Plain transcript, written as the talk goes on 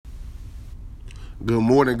Good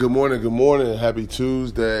morning, good morning, good morning. Happy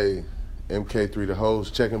Tuesday. MK3 the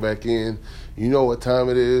host, checking back in. You know what time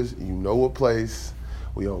it is. You know what place.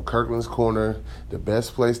 We on Kirkland's Corner, the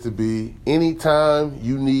best place to be. Anytime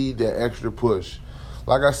you need that extra push.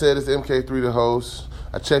 Like I said, it's MK3 the host.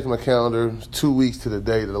 I checked my calendar. It's 2 weeks to the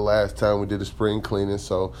date of the last time we did the spring cleaning.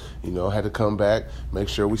 So, I had to come back, make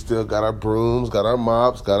sure we still got our brooms, got our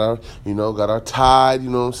mops, got our Tide,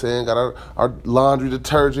 got our laundry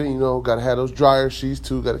detergent, got to have those dryer sheets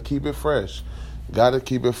too, got to keep it fresh. Got to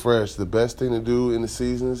keep it fresh. The best thing to do in the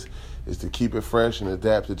seasons is to keep it fresh and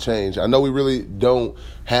adapt to change. I know we really don't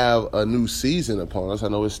have a new season upon us. I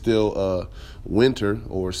know it's still winter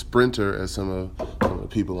or sprinter, as some of the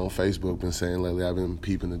people on Facebook been saying lately. I've been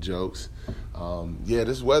peeping the jokes.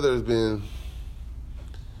 This weather has been,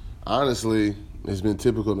 honestly, it's been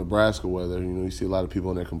typical Nebraska weather. You see a lot of people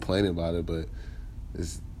in there complaining about it, but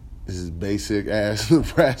this is basic-ass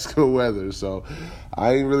Nebraska weather. So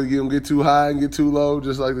I ain't really going to get too high and get too low,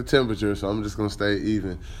 just like the temperature. So I'm just going to stay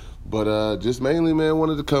even. But just mainly, man,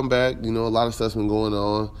 wanted to come back. A lot of stuff's been going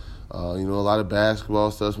on. A lot of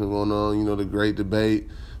basketball stuff's been going on. The great debate,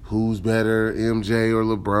 who's better, MJ or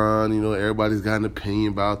LeBron. Everybody's got an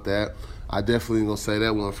opinion about that. I definitely going to say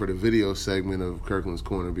that one for the video segment of Kirkland's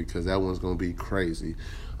Corner because that one's going to be crazy.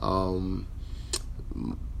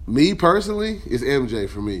 Me personally, it's MJ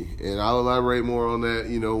for me, and I'll elaborate more on that,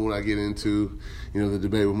 when I get into, the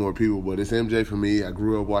debate with more people. But it's MJ for me. I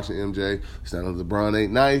grew up watching MJ. It's not that LeBron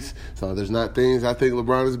ain't nice. So there's not things I think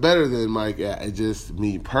LeBron is better than Mike. It's just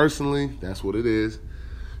me personally. That's what it is.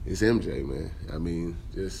 It's MJ, man. I mean,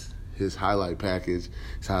 just his highlight package,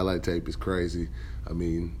 his highlight tape is crazy. I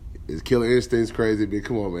mean, his killer instinct's crazy, but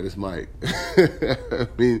come on, man, it's Mike. I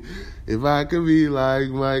mean, if I could be like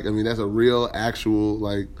Mike, that's a real,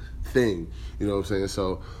 actual, thing. You know what I'm saying?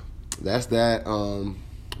 So that's that.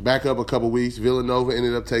 Back up a couple weeks, Villanova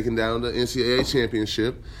ended up taking down the NCAA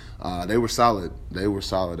championship. They were solid. They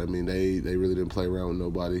really didn't play around with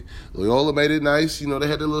nobody. Loyola made it nice. They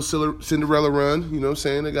had their little Cinderella run. You know what I'm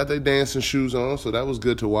saying? They got their dancing shoes on, so that was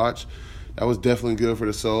good to watch. That was definitely good for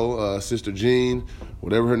the soul. Sister Jean,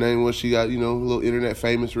 whatever her name was, she got, a little internet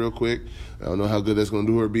famous real quick. I don't know how good that's going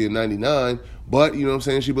to do her being 99, but, you know what I'm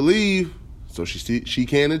saying, she believed, so she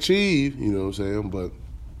can achieve, you know what I'm saying. But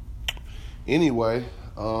anyway,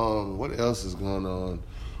 what else is going on?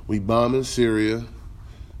 We bombing Syria.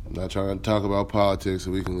 I'm not trying to talk about politics,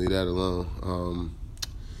 so we can leave that alone.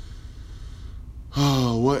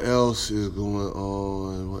 What else is going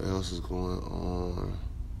on?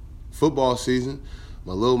 Football season.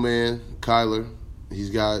 My little man, Kyler, he's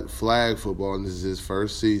got flag football, and this is his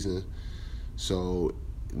first season. So,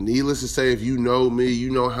 needless to say, if you know me, you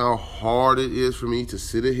know how hard it is for me to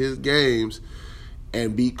sit at his games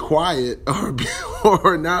and be quiet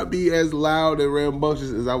or not be as loud and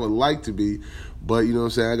rambunctious as I would like to be. But, you know what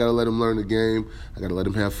I'm saying, I got to let him learn the game. I got to let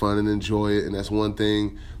him have fun and enjoy it. And that's one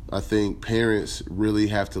thing I think parents really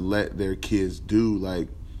have to let their kids do.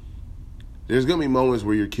 There's going to be moments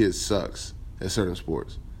where your kid sucks at certain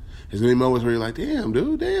sports. There's going to be moments where you're like, damn,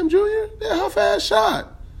 dude, damn, Junior, damn, how fast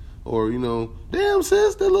shot? Or, damn,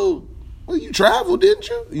 sis, you traveled, didn't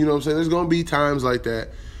you? You know what I'm saying? There's going to be times like that.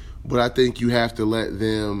 But I think you have to let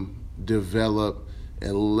them develop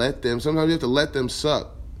and sometimes you have to let them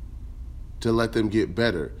suck to let them get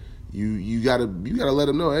better. You gotta let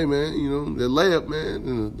them know, hey, man, the layup, man,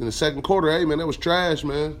 in the second quarter, hey, man, that was trash,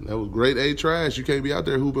 man. That was grade A trash. You can't be out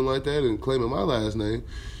there hooping like that and claiming my last name.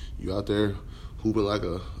 You out there hooping like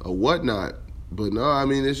a whatnot. But no,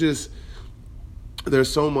 it's just there's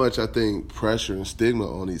so much, I think, pressure and stigma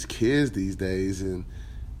on these kids these days. And,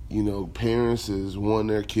 parents is wanting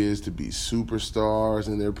their kids to be superstars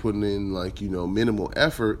and they're putting in, minimal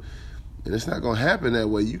effort. And it's not going to happen that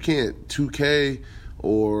way. You can't 2K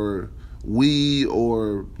or Wii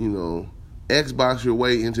or, Xbox your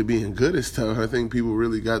way into being good at stuff. I think people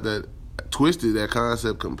really got that twisted, that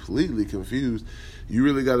concept completely confused. You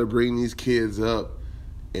really got to bring these kids up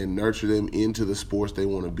and nurture them into the sports they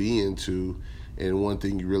want to be into. And one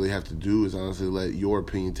thing you really have to do is honestly let your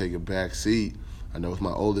opinion take a back seat. I know with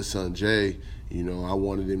my oldest son, Jay, I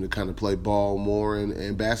wanted him to kind of play ball more,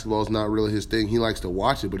 and basketball is not really his thing. He likes to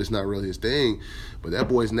watch it, but it's not really his thing. But that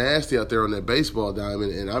boy's nasty out there on that baseball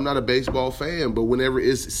diamond, and I'm not a baseball fan, but whenever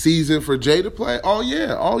it's season for Jay to play, oh,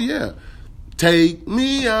 yeah. Take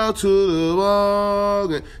me out to the ball.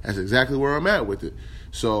 That's exactly where I'm at with it.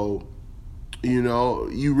 So,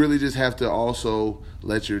 you really just have to also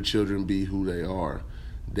let your children be who they are.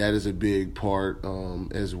 That is a big part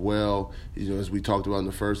as well. As we talked about in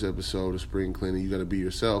the first episode of Spring Cleaning, you got to be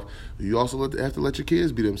yourself. You also have to let your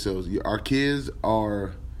kids be themselves. Our kids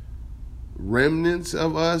are remnants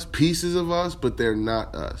of us, pieces of us, but they're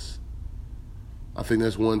not us. I think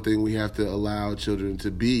that's one thing we have to allow children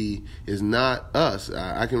to be, is not us.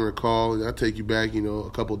 I can recall, I'll take you back, a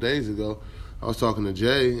couple days ago, I was talking to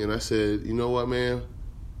Jay, and I said, you know what, man?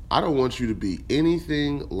 I don't want you to be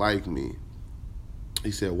anything like me.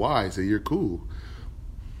 He said, why? He said, you're cool.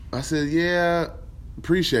 I said, yeah,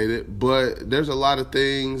 appreciate it, but there's a lot of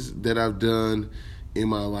things that I've done in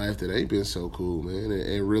my life that ain't been so cool, man,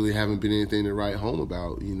 and really haven't been anything to write home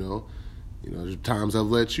about, there's times I've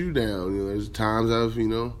let you down, there's times I've,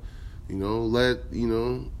 let,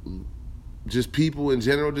 just people in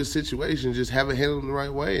general, just situations, just haven't handled them the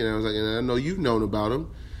right way. And I was like, and I know you've known about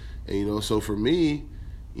them. And, so for me,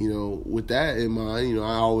 with that in mind,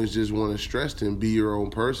 I always just want to stress to him, be your own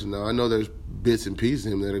person. Now, I know there's bits and pieces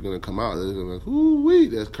of him that are going to come out. They're going to be like, ooh-wee,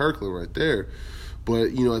 that's Kirkland right there. But,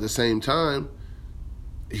 at the same time,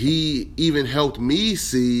 he even helped me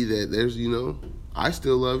see that there's, I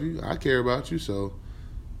still love you. I care about you, so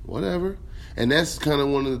whatever. And that's kind of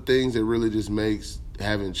one of the things that really just makes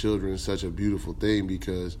having children such a beautiful thing,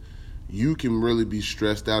 because you can really be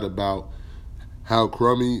stressed out about how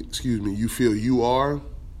crummy, you feel you are,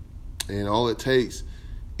 and all it takes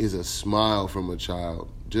is a smile from a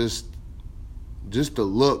child. Just the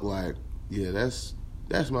look like, yeah, that's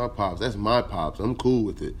my pops. That's my pops. I'm cool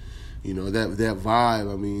with it. That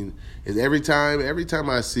vibe, I mean, is every time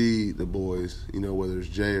I see the boys, whether it's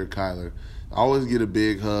Jay or Kyler, I always get a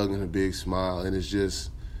big hug and a big smile, and it's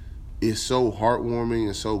so heartwarming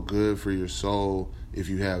and so good for your soul if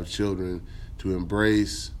you have children to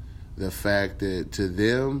embrace the fact that to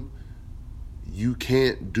them, you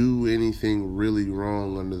can't do anything really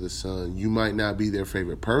wrong under the sun. You might not be their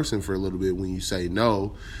favorite person for a little bit when you say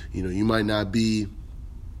no. You might not be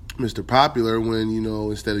Mr. Popular when,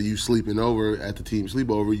 instead of you sleeping over at the team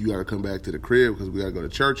sleepover, you got to come back to the crib because we got to go to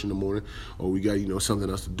church in the morning, or we got, something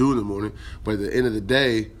else to do in the morning. But at the end of the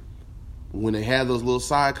day, when they have those little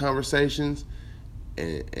side conversations,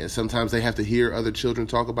 and sometimes they have to hear other children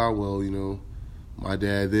talk about, well, my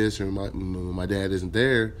dad this, or my dad isn't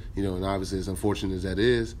there, and obviously as unfortunate as that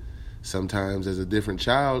is, sometimes as a different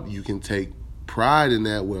child, you can take pride in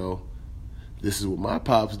that, well, this is what my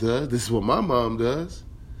pops does, this is what my mom does,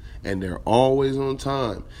 and they're always on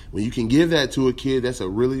time. When you can give that to a kid, that's a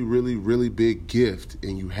really, really, really big gift,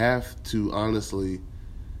 and you have to honestly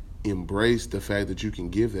embrace the fact that you can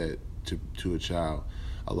give that to a child.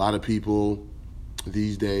 A lot of people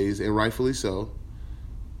these days, and rightfully so,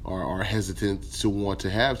 are hesitant to want to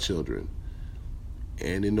have children.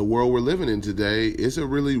 And in the world we're living in today, it's a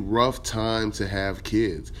really rough time to have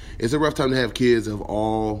kids. It's a rough time to have kids of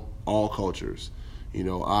all cultures.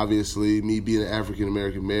 Obviously, me being an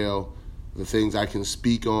African-American male, the things I can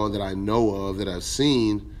speak on that I know of, that I've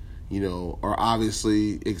seen, are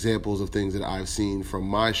obviously examples of things that I've seen from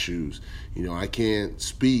my shoes. I can't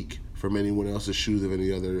speak from anyone else's shoes of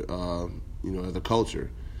any other, other culture.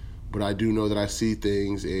 But I do know that I see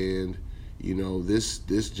things, and,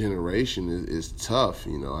 this generation is tough.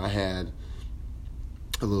 I had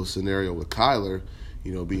a little scenario with Kyler,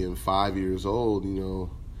 being 5 years old,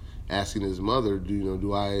 asking his mother,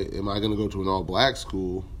 am I going to go to an all-black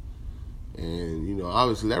school? And,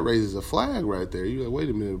 obviously that raises a flag right there. You're like, wait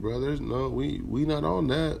a minute, brothers. No, we not on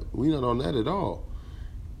that. We not on that at all.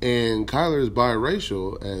 And Kyler is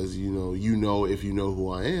biracial, as if you know who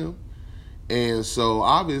I am. And so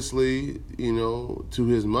obviously, to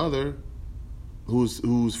his mother,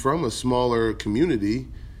 who's from a smaller community,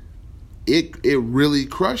 it really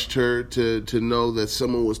crushed her to know that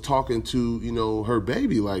someone was talking to, her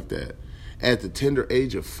baby like that at the tender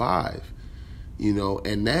age of 5.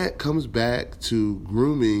 And that comes back to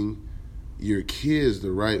grooming your kids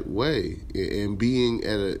the right way and being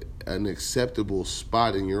at an acceptable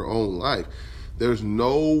spot in your own life. There's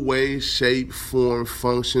no way, shape, form,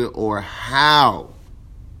 function, or how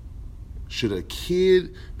should a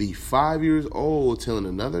kid be 5 years old telling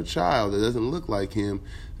another child that doesn't look like him,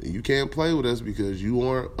 you can't play with us because you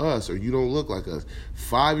aren't us or you don't look like us.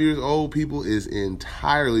 5 years old, people, is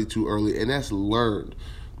entirely too early, and that's learned.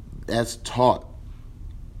 That's taught.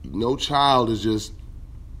 No child is just,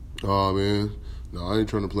 oh, man, no, I ain't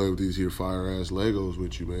trying to play with these here fire-ass Legos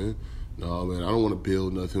with you, man. No, man, I don't want to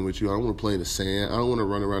build nothing with you. I don't want to play in the sand. I don't want to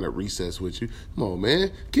run around at recess with you. Come on,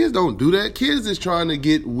 man. Kids don't do that. Kids is trying to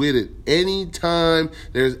get with it. Anytime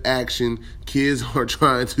there's action, kids are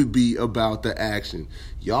trying to be about the action.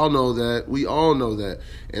 Y'all know that. We all know that.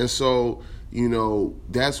 And so,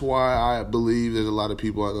 that's why I believe there's a lot of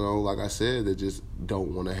people, like I said, that just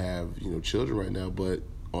don't want to have, children right now. But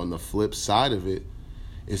on the flip side of it,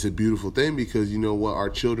 It's a beautiful thing because you know what? Our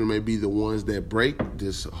children may be the ones that break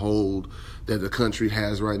this hold that the country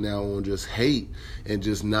has right now on just hate and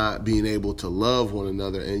just not being able to love one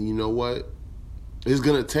another. And you know what? It's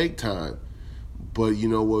going to take time. But you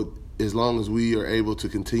know what? As long as we are able to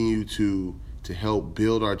continue to help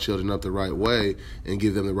build our children up the right way and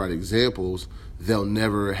give them the right examples, they'll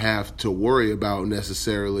never have to worry about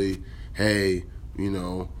necessarily, hey, you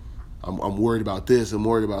know, I'm worried about this, I'm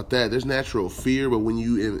worried about that. There's natural fear, but when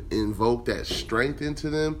you invoke that strength into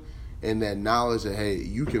them and that knowledge that, hey,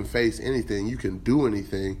 you can face anything, you can do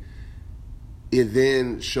anything, it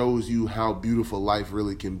then shows you how beautiful life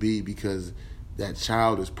really can be because that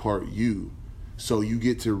child is part you. So you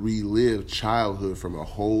get to relive childhood from a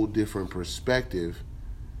whole different perspective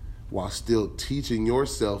while still teaching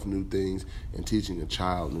yourself new things and teaching a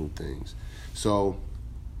child new things. So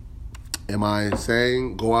am I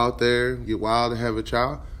saying go out there, get wild, and have a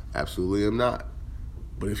child? Absolutely am not.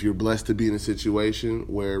 But if you're blessed to be in a situation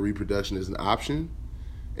where reproduction is an option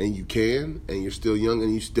and you can, and you're still young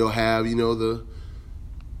and you still have, you know,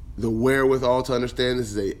 the wherewithal to understand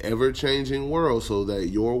this is a ever-changing world so that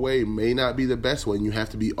your way may not be the best way and you have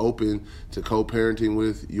to be open to co-parenting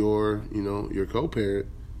with your co-parent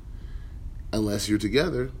unless you're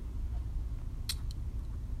together,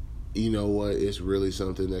 you know what, it's really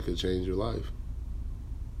something that could change your life.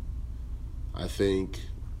 I think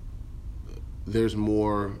there's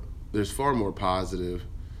far more positive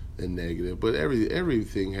than negative, but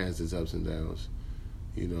everything has its ups and downs.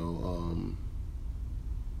 You know,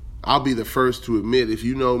 I'll be the first to admit, if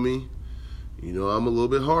you know me, you know I'm a little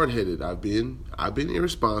bit hard-headed. I've been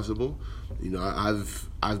irresponsible. You know,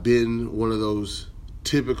 I've been one of those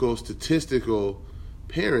typical statistical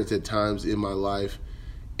parents at times in my life.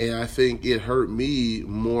 And I think it hurt me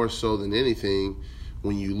more so than anything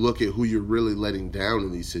when you look at who you're really letting down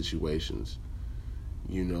in these situations.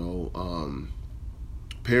 You know,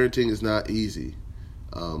 parenting is not easy.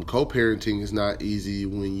 Co-parenting is not easy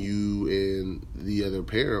when you and the other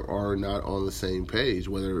parent are not on the same page,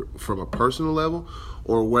 whether from a personal level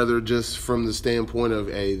or whether just from the standpoint of,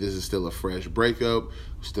 hey, this is still a fresh breakup,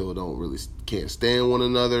 still can't stand one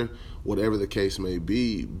another, whatever the case may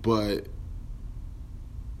be. But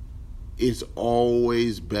it's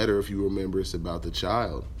always better if you remember it's about the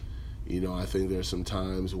child. You know, I think there's some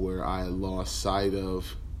times where I lost sight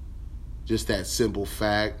of just that simple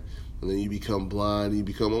fact, and then you become blind, you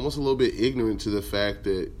become almost a little bit ignorant to the fact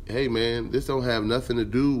that, hey man, this don't have nothing to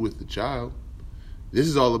do with the child. This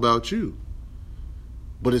is all about you.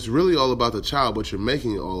 But it's really all about the child, but you're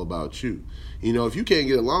making it all about you. You know, if you can't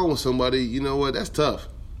get along with somebody, you know what, that's tough.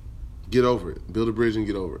 Get over it. Build a bridge and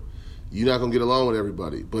get over it. You're not going to get along with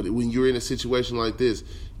everybody. But when you're in a situation like this,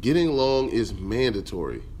 getting along is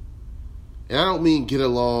mandatory. And I don't mean get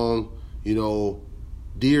along, you know,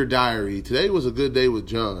 Dear Diary, today was a good day with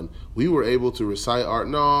John. We were able to recite art.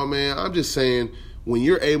 No, man, I'm just saying when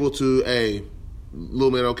you're able to, hey,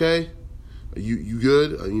 little man, okay? You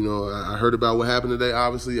good? You know, I heard about what happened today.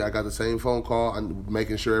 Obviously, I got the same phone call. I'm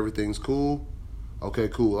making sure everything's cool. Okay,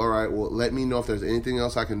 cool. All right. Well, let me know if there's anything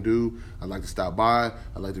else I can do. I'd like to stop by.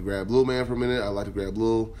 I'd like to grab little man for a minute. I'd like to grab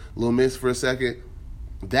little miss for a second.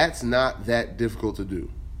 That's not that difficult to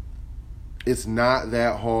do. It's not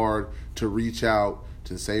that hard to reach out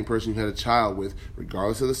to the same person you had a child with,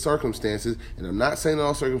 regardless of the circumstances. And I'm not saying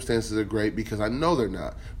all circumstances are great because I know they're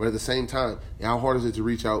not. But at the same time, how hard is it to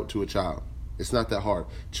reach out to a child? It's not that hard.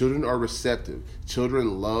 Children are receptive.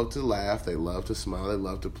 Children love to laugh. They love to smile. They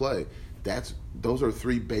love to play. Those are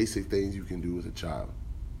three basic things you can do with a child.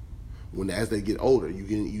 As they get older, you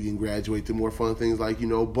can graduate to more fun things like, you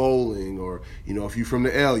know, bowling, or, you know, if you're from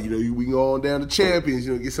the L, you know, we can go on down to Champions,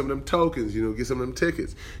 you know, get some of them tokens, you know, get some of them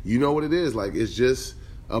tickets. You know what it is. Like, it's just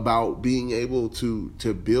about being able to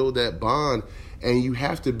build that bond, and you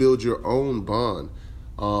have to build your own bond.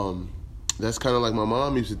 That's kind of like my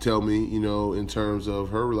mom used to tell me, you know, in terms of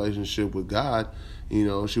her relationship with God. You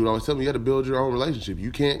know, she would always tell me, you got to build your own relationship.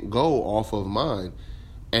 You can't go off of mine.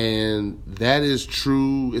 And that is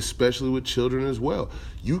true, especially with children as well.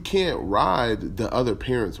 You can't ride the other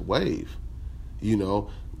parent's wave. You know,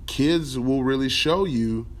 kids will really show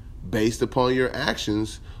you, based upon your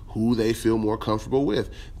actions, who they feel more comfortable with.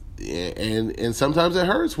 And sometimes it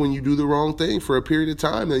hurts when you do the wrong thing for a period of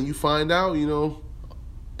time, and you find out, you know,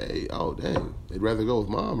 hey, oh, dang, they'd rather go with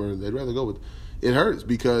mom, or they'd rather go with... It hurts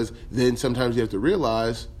because then sometimes you have to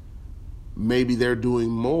realize maybe they're doing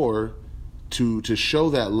more to show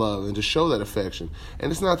that love and to show that affection.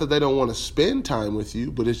 And it's not that they don't want to spend time with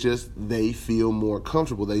you, but it's just they feel more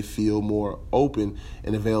comfortable. They feel more open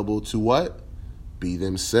and available to what? Be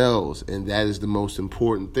themselves. And that is the most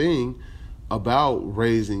important thing about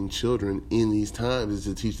raising children in these times is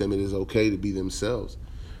to teach them it is okay to be themselves.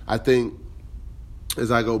 I think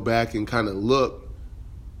as I go back and kind of look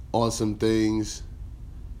on some things,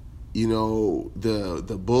 you know,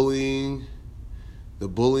 the bullying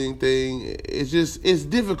thing, it's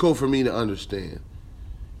difficult for me to understand.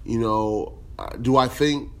 You know, do I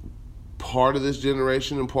think part of this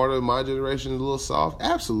generation and part of my generation is a little soft?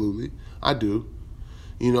 Absolutely, I do.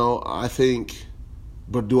 You know, I think,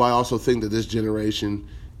 but do I also think that this generation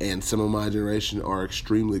and some of my generation are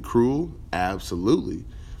extremely cruel? Absolutely.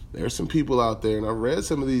 There's some people out there, and I've read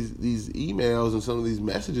some of these emails and some of these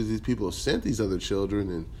messages these people have sent these other children,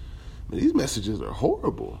 and I mean, these messages are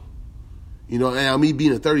horrible. You know, and me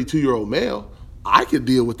being a 32-year-old male, I could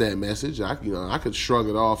deal with that message. I could shrug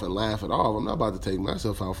it off and laugh it off. I'm not about to take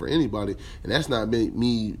myself out for anybody, and that's not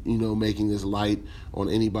me, you know, making this light on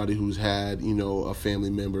anybody who's had, you know, a family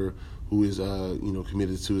member who is, you know,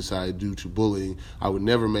 committed suicide due to bullying. I would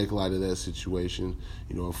never make light of that situation.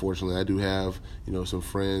 You know, unfortunately, I do have, you know, some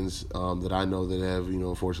friends that I know that have, you know,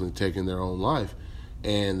 unfortunately taken their own life,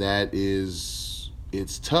 and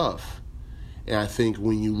it's tough. And I think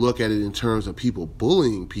when you look at it in terms of people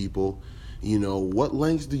bullying people, you know, what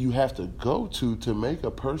lengths do you have to go to make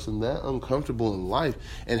a person that uncomfortable in life?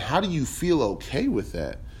 And how do you feel okay with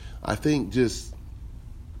that? I think just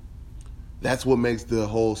that's what makes the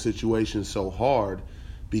whole situation so hard,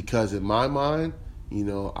 because in my mind, you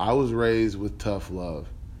know, I was raised with tough love.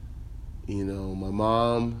 You know, my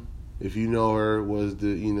mom, if you know her, was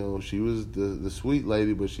she was the sweet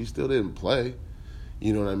lady, but she still didn't play.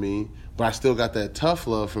 You know what I mean? But I still got that tough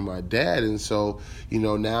love from my dad. And so, you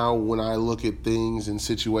know, now when I look at things and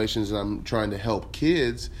situations and I'm trying to help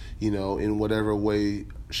kids, you know, in whatever way,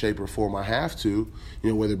 shape, or form I have to, you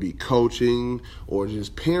know, whether it be coaching or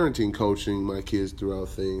just parenting, coaching my kids throughout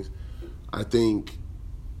things, I think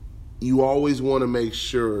you always want to make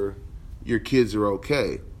sure your kids are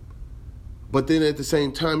okay. But then at the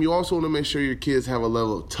same time, you also want to make sure your kids have a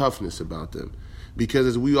level of toughness about them. Because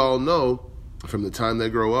as we all know, from the time they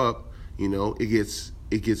grow up, you know, it gets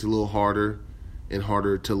a little harder and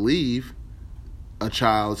harder to leave a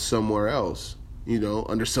child somewhere else, you know,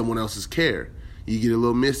 under someone else's care. You get a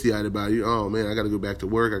little misty-eyed about it. Oh, man, I got to go back to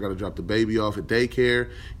work. I got to drop the baby off at daycare.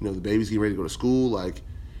 You know, the baby's getting ready to go to school.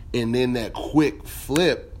 And then that quick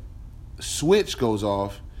switch goes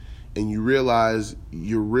off, and you realize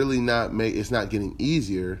you're really it's not getting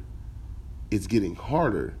easier. It's getting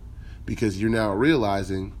harder, because you're now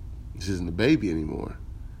realizing this isn't a baby anymore.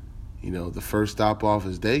 You know, the first stop off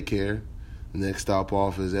is daycare. The next stop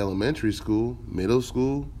off is elementary school, middle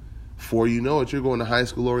school. Before you know it, you're going to high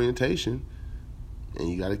school orientation. And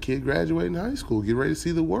you got a kid graduating high school, get ready to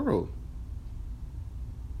see the world.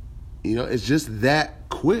 You know, it's just that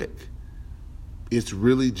quick. It's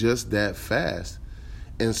really just that fast.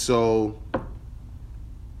 And so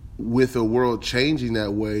with a world changing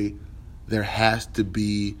that way, there has to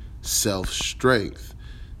be self-strength.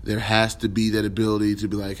 There has to be that ability to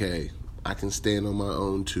be like, hey, I can stand on my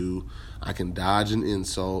own too. I can dodge an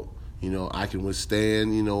insult. You know, I can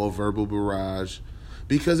withstand, you know, a verbal barrage.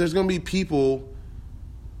 Because there's going to be people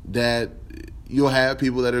that you'll have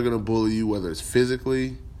people that are going to bully you, whether it's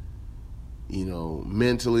physically, you know,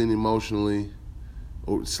 mentally and emotionally,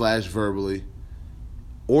 or / verbally,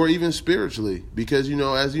 or even spiritually. Because, you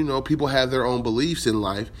know, as you know, people have their own beliefs in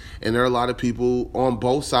life, and there are a lot of people on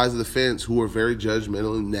both sides of the fence who are very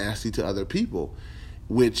judgmental and nasty to other people,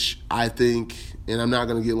 which I think, and I'm not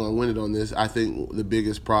going to get long-winded on this, I think the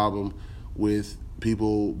biggest problem with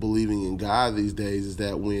people believing in God these days is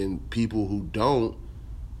that when people who don't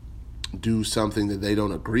do something that they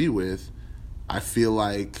don't agree with, I feel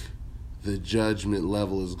like the judgment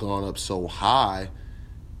level has gone up so high,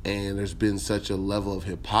 and there's been such a level of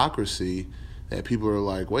hypocrisy that people are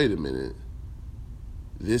like, wait a minute,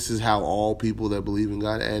 this is how all people that believe in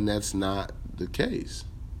God, and that's not the case.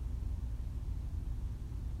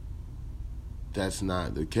 That's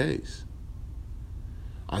not the case.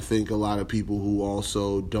 I think a lot of people who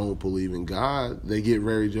also don't believe in God, they get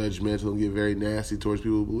very judgmental and get very nasty towards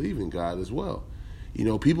people who believe in God as well. You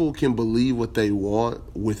know, people can believe what they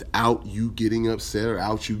want without you getting upset or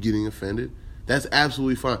without you getting offended. That's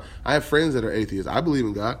absolutely fine. I have friends that are atheists. I believe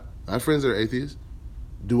in God. I have friends that are atheists.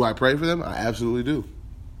 Do I pray for them? I absolutely do.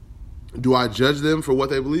 Do I judge them for what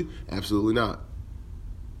they believe? Absolutely not.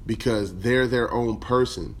 Because they're their own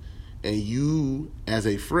person. And you, as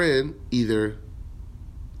a friend, either,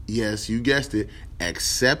 yes, you guessed it,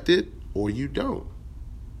 accept it or you don't.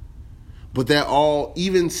 But that all,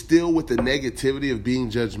 even still with the negativity of being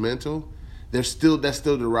judgmental, that still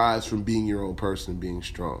derives from being your own person and being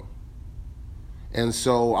strong. And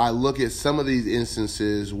so I look at some of these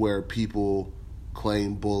instances where people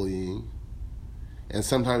claim bullying, and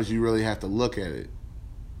sometimes you really have to look at it.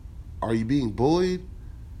 Are you being bullied?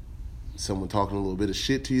 Someone talking a little bit of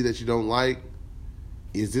shit to you that you don't like?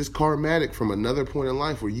 Is this karmatic from another point in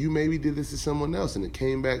life where you maybe did this to someone else and it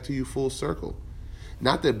came back to you full circle?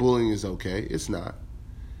 Not that bullying is okay. It's not.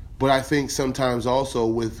 But I think sometimes also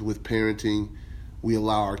with parenting, we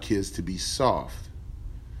allow our kids to be soft.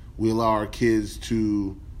 We allow our kids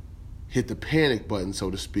to hit the panic button,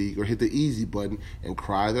 so to speak, or hit the easy button and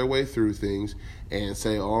cry their way through things and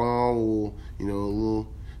say, oh, well,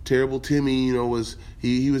 little terrible Timmy, was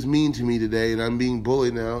he was mean to me today and I'm being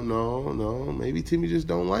bullied now. No, maybe Timmy just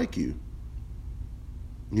don't like you.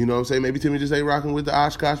 You know what I'm saying? Maybe Timmy just ain't rocking with the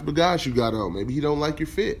Oshkosh B'gosh you got on. Maybe he don't like your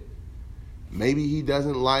fit. Maybe he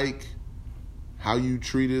doesn't like how you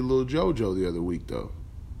treated little JoJo the other week, though.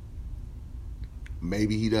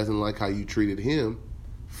 Maybe he doesn't like how you treated him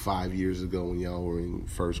 5 years ago when y'all were in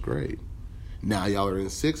first grade. Now y'all are in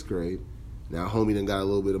sixth grade. Now homie done got a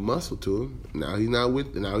little bit of muscle to him. Now he's not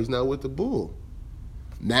with the bull.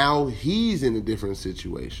 Now he's in a different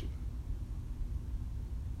situation.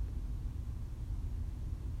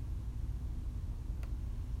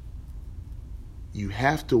 You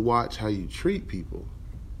have to watch how you treat people.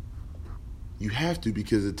 You have to,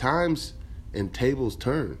 because the times and tables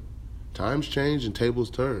turn. Times change and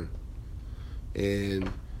tables turn.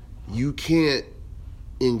 And you can't,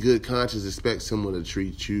 in good conscience, expect someone to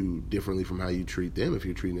treat you differently from how you treat them if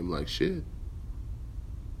you're treating them like shit.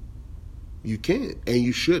 You can't, and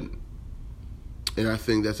you shouldn't. And I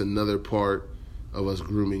think that's another part of us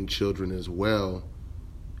grooming children as well,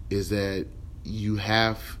 is that you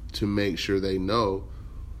have to make sure they know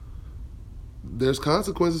there's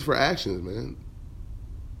consequences for actions, man.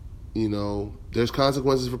 There's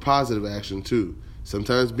consequences for positive action too.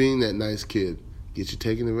 Sometimes being that nice kid gets you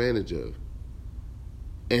taken advantage of.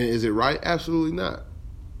 And is it right? Absolutely not.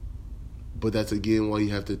 But that's again why you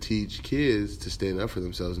have to teach kids to stand up for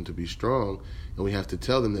themselves and to be strong. And we have to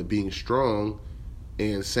tell them that being strong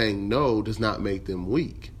and saying no does not make them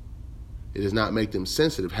weak. It does not make them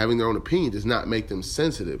sensitive. Having their own opinion does not make them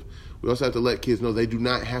sensitive. We also have to let kids know they do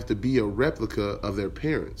not have to be a replica of their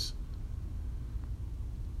parents.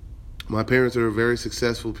 My parents are very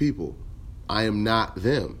successful people. I am not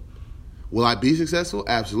them. Will I be successful?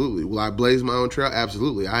 Absolutely. Will I blaze my own trail?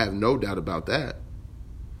 Absolutely. I have no doubt about that.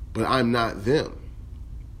 But I'm not them.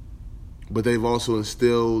 But they've also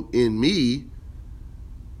instilled in me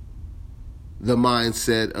the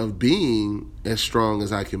mindset of being as strong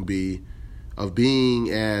as I can be, of being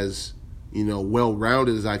as,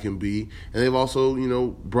 well-rounded as I can be. And they've also,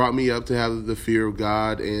 brought me up to have the fear of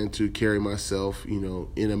God and to carry myself,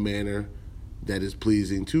 in a manner that is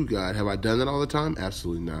pleasing to God. Have I done that all the time?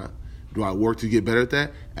 Absolutely not. Do I work to get better at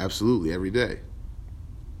that? Absolutely, every day.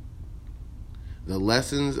 The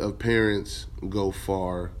lessons of parents go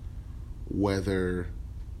far, whether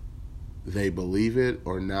they believe it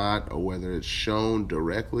or not, or whether it's shown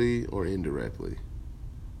directly or indirectly.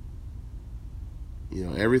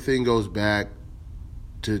 Everything goes back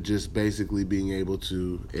to just basically being able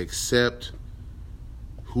to accept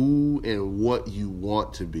who and what you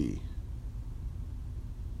want to be.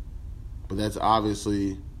 But that's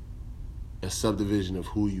obviously a subdivision of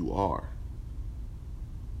who you are.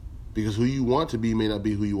 Because who you want to be may not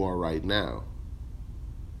be who you are right now.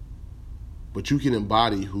 But you can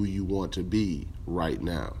embody who you want to be right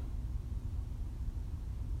now.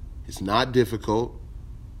 It's not difficult.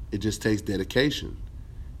 It just takes dedication.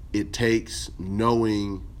 It takes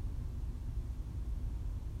knowing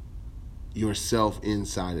yourself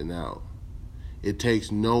inside and out. It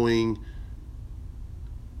takes knowing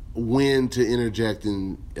when to interject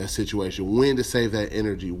in a situation, when to save that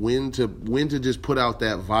energy, when to just put out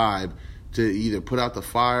that vibe, to either put out the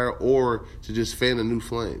fire or to just fan a new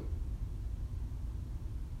flame.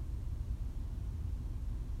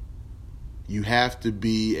 You have to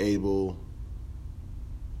be able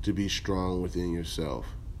to be strong within yourself.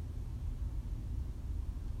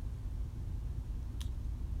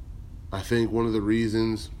 I think one of the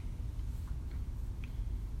reasons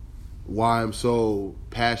why I'm so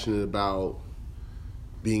passionate about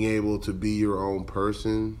being able to be your own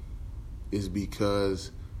person is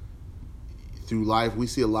because through life we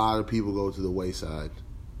see a lot of people go to the wayside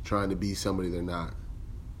trying to be somebody they're not.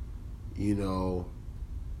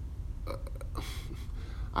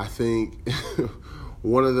 I think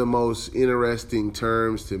one of the most interesting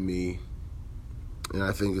terms to me, and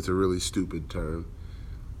I think it's a really stupid term,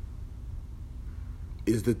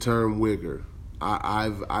 is the term wigger.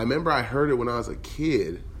 I remember I heard it when I was a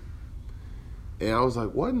kid, and I was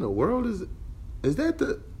like, what in the world is it? Is that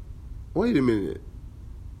the... Wait a minute.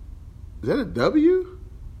 Is that a W?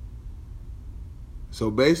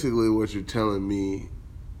 So basically what you're telling me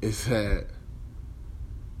is that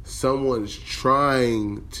someone's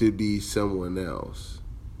trying to be someone else.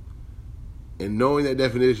 And knowing that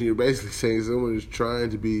definition, you're basically saying someone is trying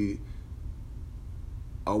to be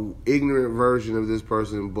an ignorant version of this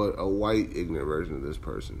person, but a white ignorant version of this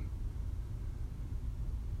person.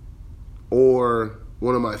 Or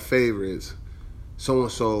one of my favorites,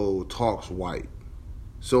 so-and-so talks white.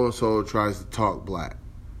 So-and-so tries to talk black.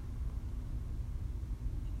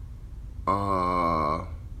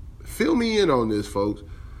 Fill me in on this, folks.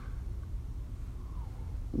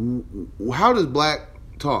 How does black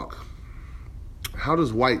talk? How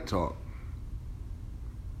does white talk?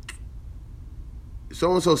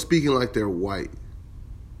 So-and-so speaking like they're white.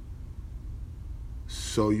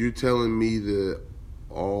 So you're telling me that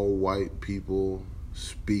all white people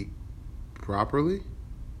speak properly?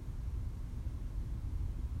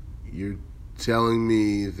 You're telling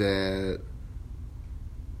me that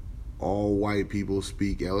all white people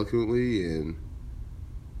speak eloquently and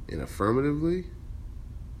affirmatively?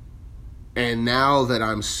 And now that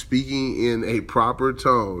I'm speaking in a proper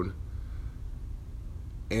tone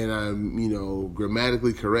and I'm,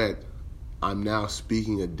 grammatically correct, I'm now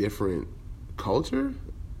speaking a different culture?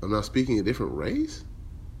 I'm now speaking a different race?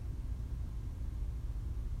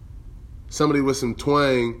 Somebody with some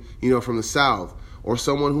twang, from the South, or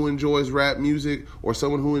someone who enjoys rap music, or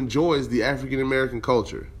someone who enjoys the African American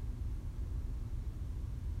culture.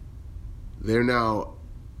 They're now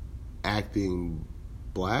acting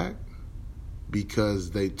black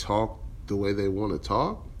because they talk the way they want to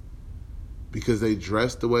talk, because they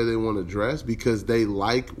dress the way they want to dress, because they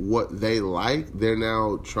like what they like. They're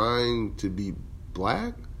now trying to be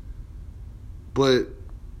black. But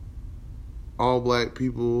all black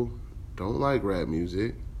people don't like rap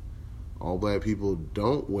music. All black people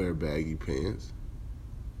don't wear baggy pants.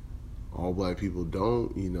 All black people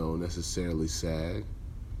don't, necessarily sag.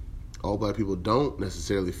 All black people don't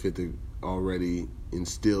necessarily fit the already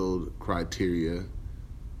instilled criteria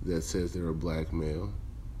that says they're a black male.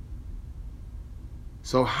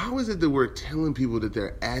 So how is it that we're telling people that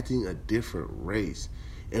they're acting a different race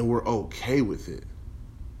and we're okay with it?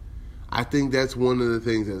 I think that's one of the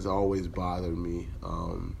things that's always bothered me.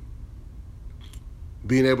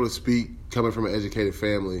 Being able to speak, coming from an educated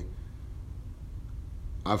family,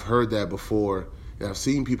 I've heard that before, and I've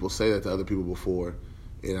seen people say that to other people before,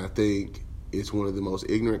 and I think it's one of the most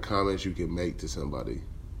ignorant comments you can make to somebody.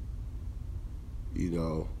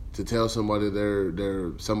 To tell somebody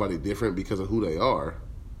they're somebody different because of who they are.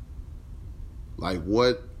 Like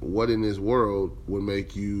what in this world would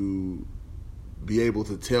make you be able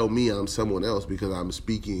to tell me I'm someone else because I'm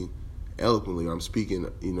speaking eloquently, or I'm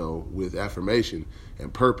speaking, with affirmation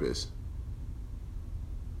and purpose?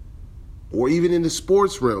 Or even in the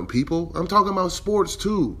sports realm, people. I'm talking about sports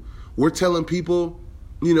too. We're telling people,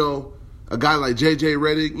 a guy like J.J.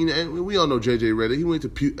 Redick, and we all know J.J. Redick. He went to,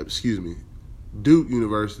 Duke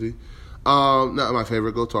University. Not my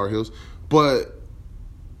favorite, go Tar Heels. But,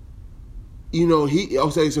 so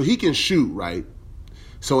he can shoot, right?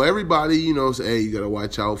 So everybody, say, hey, you got to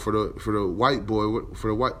watch out for the white boy,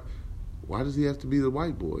 why does he have to be the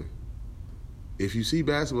white boy? If you see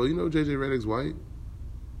basketball, J.J. Redick's white.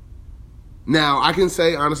 Now, I can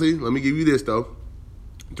say, honestly, let me give you this, though.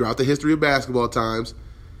 Throughout the history of basketball times,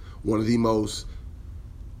 one of the most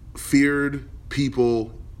feared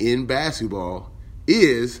people in basketball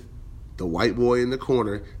is the white boy in the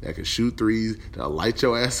corner that can shoot threes, that'll light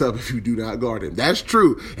your ass up if you do not guard him. That's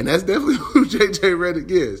true, and that's definitely who J.J. Redick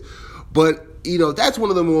is. But, that's one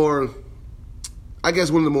of the more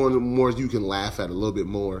you can laugh at a little bit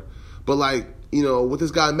more. But, with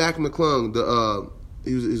this guy, Mac McClung,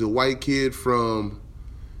 he's a white kid from,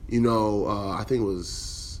 I think it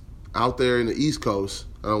was out there in the East Coast.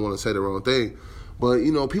 I don't want to say the wrong thing. But,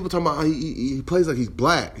 people talking about how he plays like he's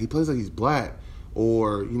black. He plays like he's black.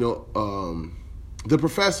 Or, the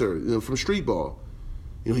professor, from Street Ball.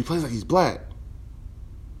 He plays like he's black.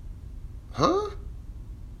 Huh?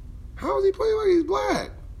 How is he playing like he's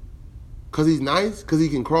black? Because he's nice? Because he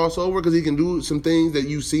can cross over? Because he can do some things that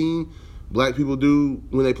you've seen black people do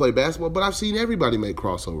when they play basketball? But I've seen everybody make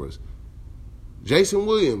crossovers. Jason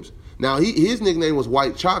Williams. Now, his nickname was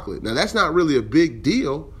White Chocolate. Now, that's not really a big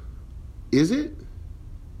deal, is it?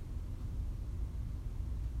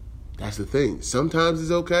 That's the thing. Sometimes it's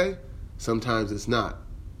okay. Sometimes it's not.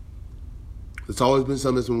 It's always been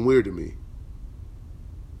something that's been weird to me.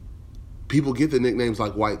 People get the nicknames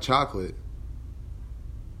like White Chocolate,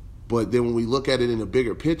 but then when we look at it in a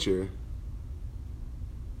bigger picture,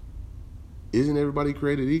 isn't everybody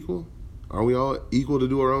created equal? Aren't we all equal to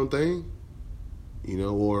do our own thing?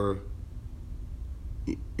 Or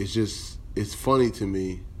it's funny to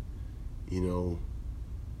me,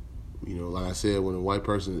 like I said, when a white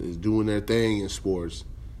person is doing their thing in sports,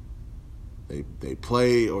 they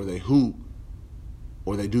play or they hoop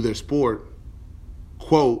or they do their sport,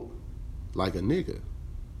 quote, like a nigga,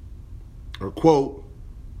 or quote,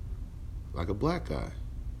 like a black guy.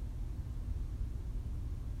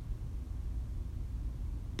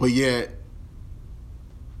 But yet,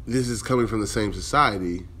 this is coming from the same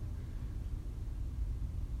society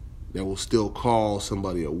that will still call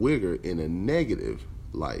somebody a wigger in a negative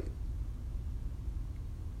light.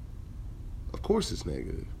 Of course it's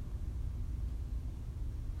negative.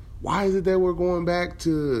 Why is it that we're going back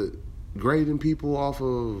to grading people off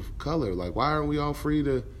of color? Like, why aren't we all free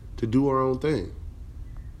to do our own thing?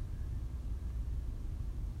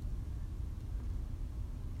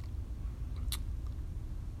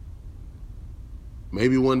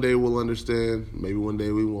 Maybe one day we'll understand. Maybe one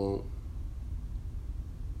day we won't.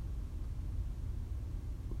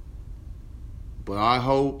 But I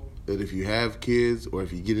hope that if you have kids or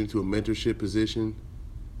if you get into a mentorship position,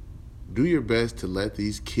 do your best to let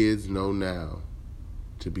these kids know now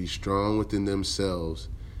to be strong within themselves,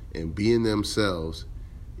 and being themselves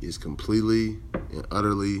is completely and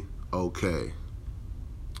utterly okay.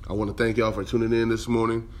 I want to thank y'all for tuning in this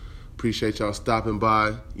morning. Appreciate y'all stopping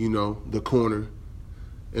by, the corner.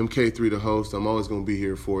 MK3 the host. I'm always going to be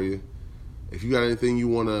here for you. If you got anything you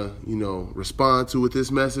want to, respond to with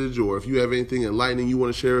this message, or if you have anything enlightening you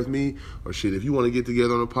want to share with me, or if you want to get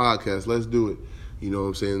together on a podcast, let's do it. You know what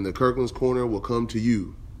I'm saying? The Kirkland's Corner will come to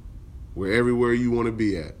you. We're everywhere you want to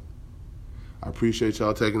be at. I appreciate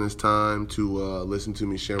y'all taking this time to listen to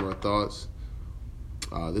me share my thoughts.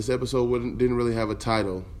 This episode didn't really have a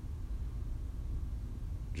title.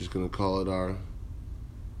 Just going to call it our,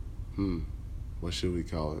 what should we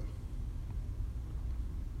call it?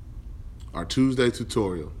 Our Tuesday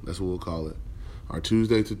tutorial. That's what we'll call it. Our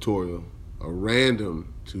Tuesday tutorial. A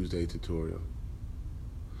random Tuesday tutorial.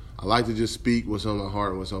 I like to just speak what's on my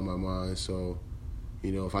heart and what's on my mind. So,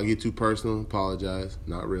 if I get too personal, apologize.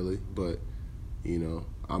 Not really. But,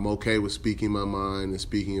 I'm okay with speaking my mind and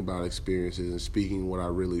speaking about experiences and speaking what I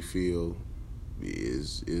really feel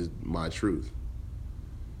is my truth.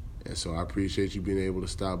 And so I appreciate you being able to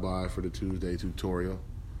stop by for the Tuesday tutorial.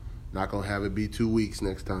 Not going to have it be 2 weeks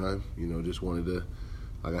next time. Just wanted to,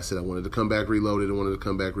 like I said, I wanted to come back reloaded. I wanted to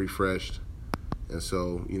come back refreshed. And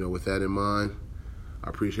so, with that in mind, I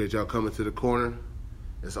appreciate y'all coming to the corner.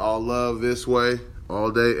 It's all love this way,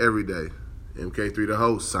 all day, every day. MK3 the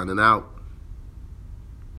host, signing out.